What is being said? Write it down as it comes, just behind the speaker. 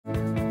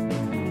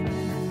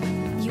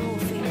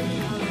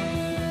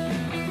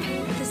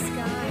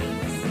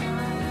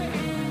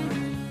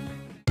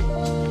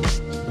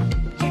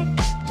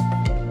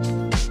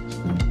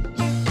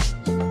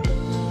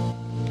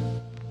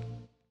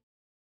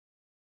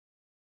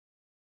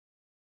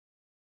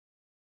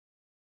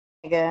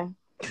nigga.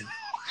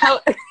 How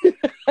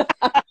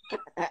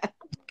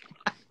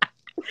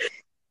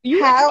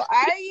How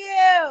are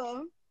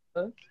you?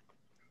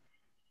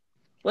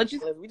 What you?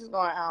 We just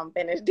gonna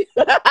finish. We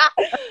gonna finish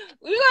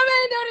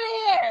doing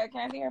it here.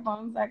 Can I see your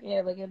phone so I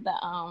can look at the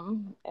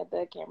camera at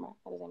the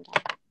same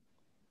time?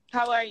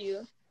 How are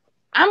you?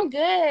 I'm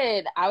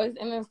good. I was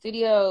in the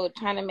studio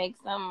trying to make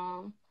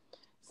some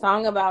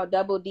song about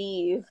double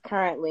D's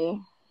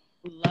currently.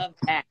 Love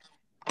that.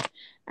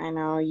 I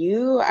know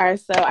you are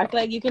so. I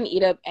feel like you can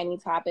eat up any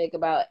topic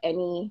about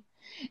anything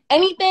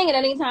at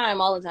any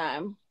time, all the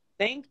time.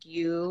 Thank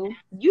you.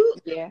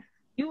 Yeah.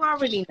 You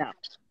already know.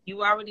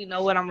 You already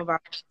know what I'm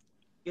about.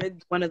 You're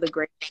one of the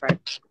greatest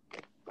writers.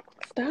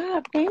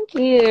 Stop. Thank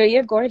you.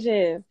 You're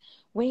gorgeous.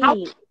 Wait. How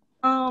was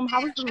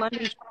the London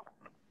trip?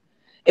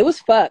 It was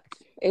fucked.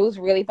 It was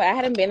really fun. I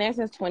hadn't been there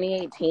since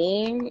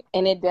 2018,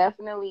 and it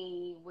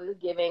definitely was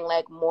giving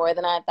like more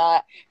than I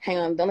thought. Hang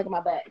on, don't look at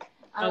my butt.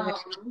 Okay.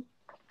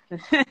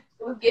 It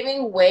was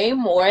giving way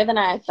more than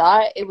I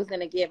thought it was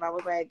gonna give. I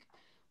was like,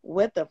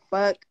 what the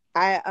fuck?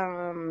 I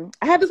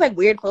have this like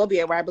weird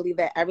phobia where I believe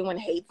that everyone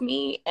hates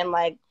me, and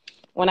like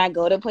when I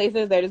go to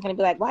places, they're just gonna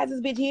be like, why is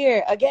this bitch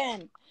here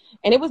again?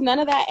 And it was none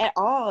of that at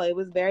all. It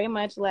was very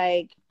much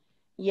like,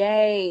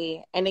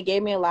 yay. And it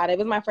gave me a lot. It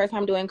was my first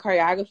time doing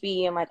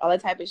choreography and like all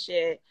that type of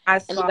shit.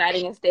 And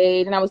designing a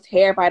stage. And I was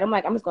terrified. I'm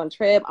like, I'm just going to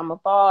trip. I'm going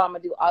to fall. I'm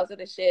going to do all sort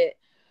of shit.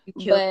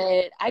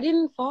 But I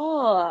didn't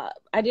fall.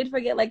 I did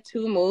forget like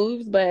 2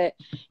 moves. But,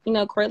 you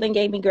know, Cortland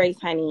gave me grace,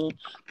 honey.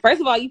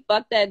 First of all, you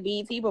fucked that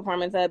BET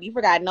performance up. You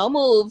forgot no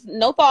moves,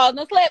 no falls,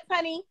 no slips,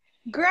 honey.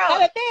 Girl,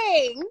 not a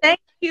thing.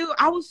 Thank you.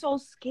 I was so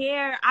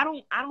scared. I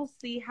don't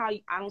see how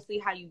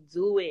you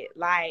do it.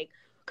 Like,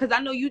 cause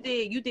I know you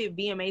did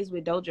VMAs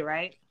with Doechii,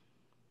 right?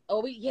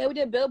 Oh, we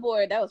did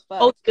Billboard. That was fun.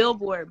 Oh,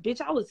 Billboard, bitch.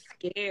 I was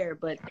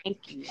scared, but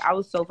thank you. I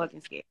was so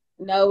fucking scared.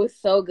 No, it was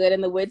so good,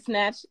 and the wig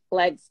snatched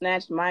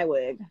my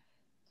wig.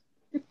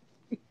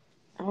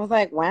 I was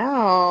like,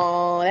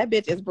 wow, that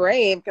bitch is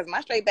brave, because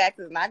my straight backs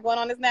is not going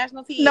on this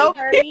national TV. No,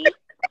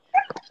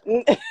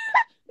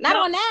 not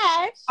on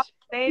Nash.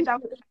 Stage,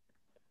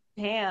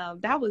 damn,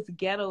 that was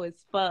ghetto as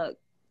fuck.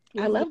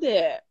 I loved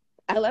it.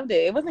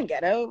 It wasn't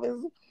ghetto. It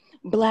was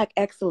Black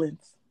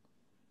excellence.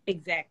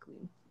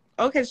 Exactly.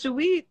 Okay, should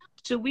we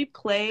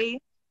play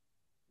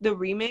the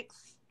remix?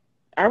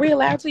 Are we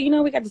allowed to? You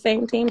know, we got the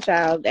same team,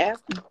 child.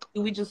 Ask them.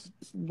 Do we just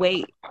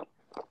wait?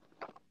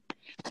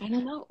 I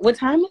don't know. What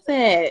time is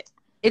it?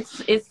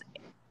 It's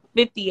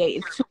 58.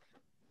 It's 2.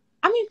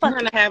 I mean, I'm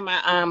gonna have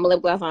my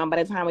lip gloss on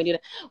by the time we do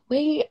that.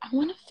 Wait, I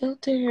want a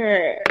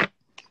filter.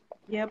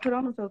 Yeah, put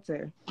on a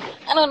filter.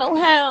 I don't know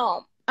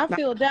how. I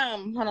feel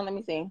dumb. Hold on, let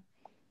me see.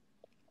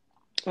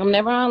 I'm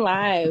never on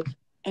live.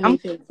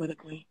 Anything for the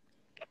queen.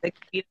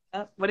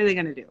 What are they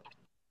gonna do?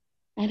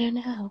 I don't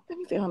know. Let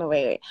me see. Hold on,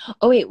 wait.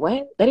 Oh wait,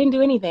 what? They didn't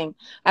do anything.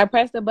 I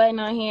pressed the button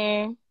on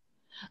here.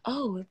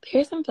 Oh,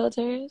 here's some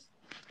filters.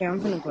 Yeah,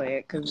 I'm gonna play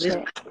it because this.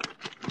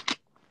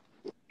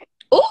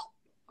 Ooh,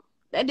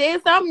 that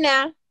did something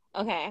now.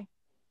 Okay.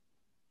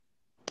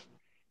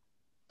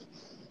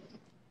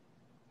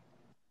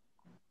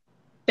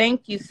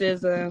 Thank you,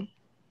 SZA.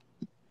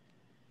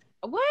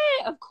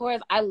 What? Of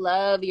course. I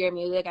love your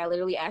music. I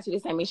literally ask you to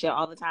send me shit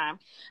all the time.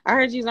 I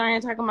heard you Zion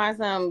talking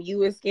about you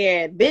was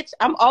scared. Bitch,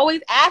 I'm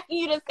always asking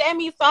you to send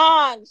me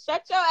songs.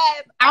 Shut your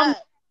ass up.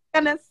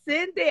 I'm gonna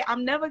send it.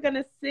 I'm never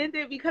gonna send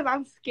it because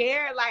I'm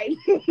scared. Like,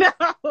 no.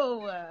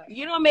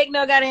 You don't make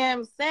no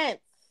goddamn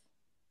sense.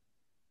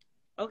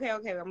 Okay,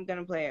 I'm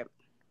gonna play it.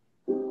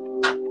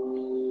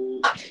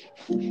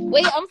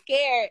 Wait, I'm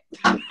scared.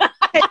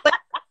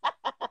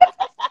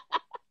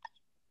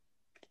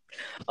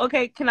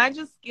 Okay, can I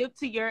just skip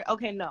to your...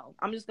 Okay, no.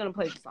 I'm just gonna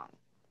play the song.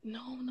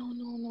 No.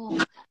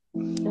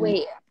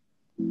 Wait.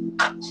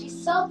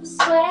 She's so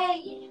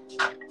persuasive.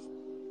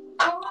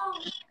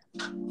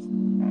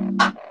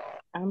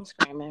 I'm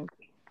screaming.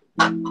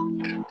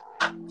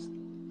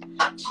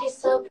 She's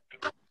so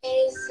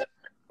persuasive.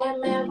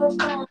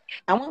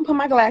 I want to put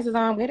my glasses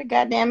on. Wait a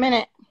goddamn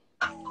minute.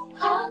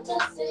 How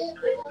does it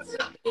feel to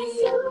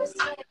be so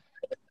persuasive?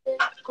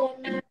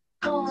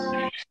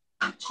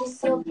 She's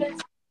so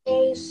persuasive.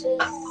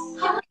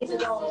 How is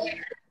it all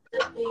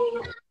to be?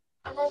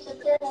 I like to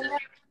feel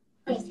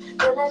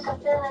like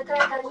I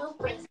got new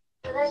breasts.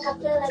 I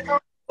feel like I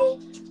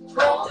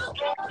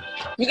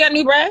You got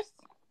new breasts?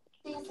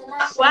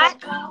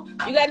 What?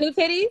 You got new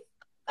titties?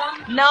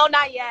 No,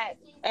 not yet.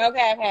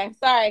 Okay.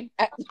 Sorry.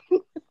 I'm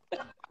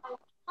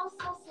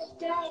so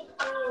sedated.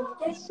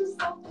 She's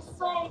so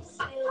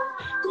persuasive.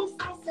 This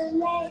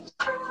isolation.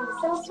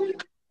 So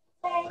sweet.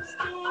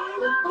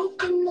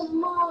 Wake in the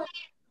morning.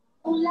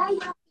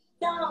 Like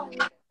down.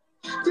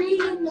 3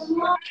 in the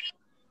morning.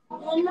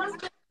 And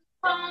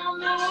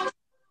I'm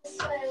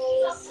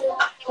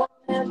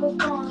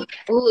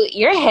Ooh,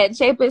 your head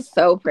shape is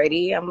so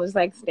pretty. I'm just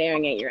like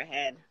staring at your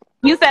head.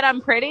 You said I'm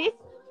pretty?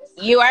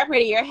 You are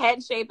pretty. Your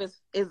head shape is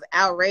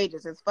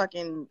outrageous. It's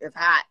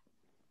hot.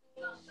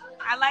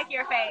 I like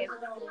your face.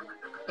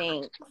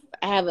 Thanks.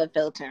 I have a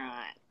filter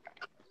on.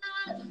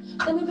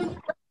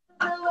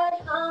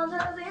 How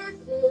does it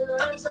feel?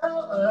 I'm so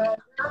unlearning.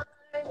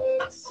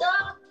 So,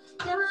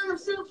 I'm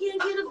still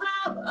can't get a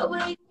vibe. I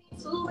wait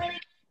too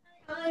late.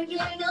 I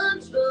can't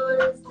control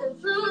this the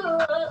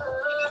floor.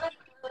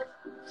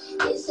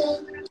 It's a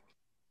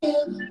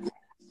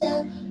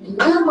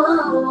and I'm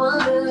on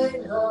one.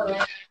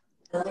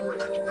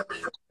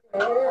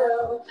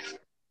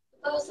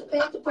 Supposed to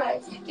pay the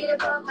price.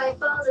 Get up on my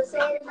phone and say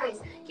it nice.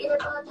 Get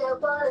up on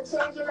that wall and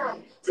change your life.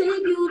 Take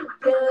you to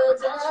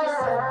paradise.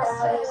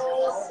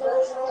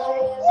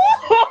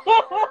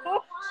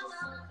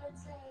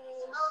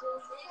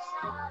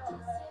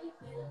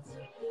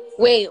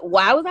 Wait,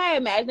 why was I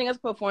imagining us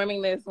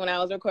performing this when I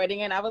was recording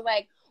it? And I was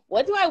like,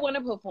 what do I want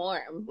to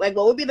perform? Like,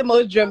 what would be the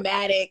most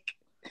dramatic?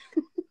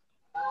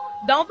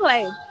 Don't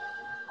play.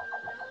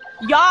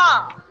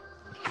 Y'all,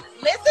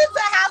 listen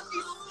to how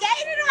she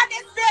skated on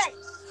this bitch.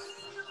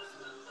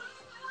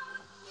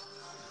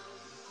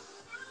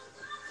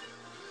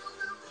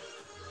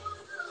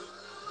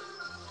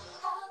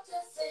 How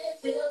does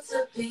it feel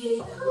to be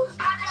you?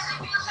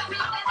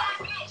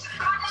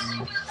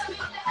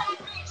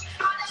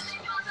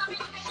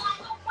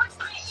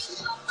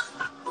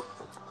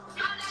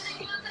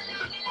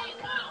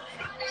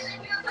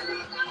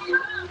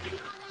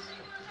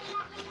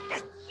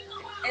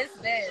 It's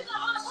this.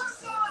 How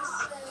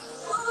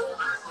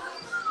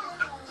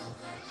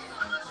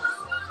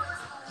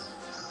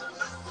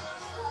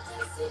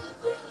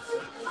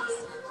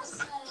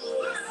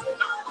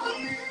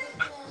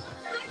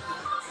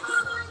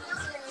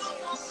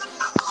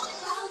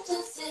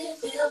does it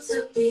feel to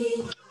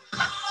be?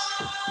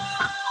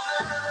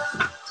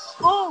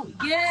 Oh,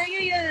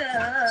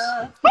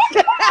 yeah.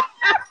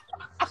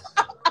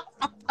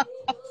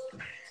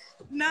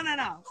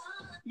 No.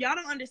 Y'all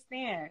don't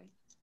understand.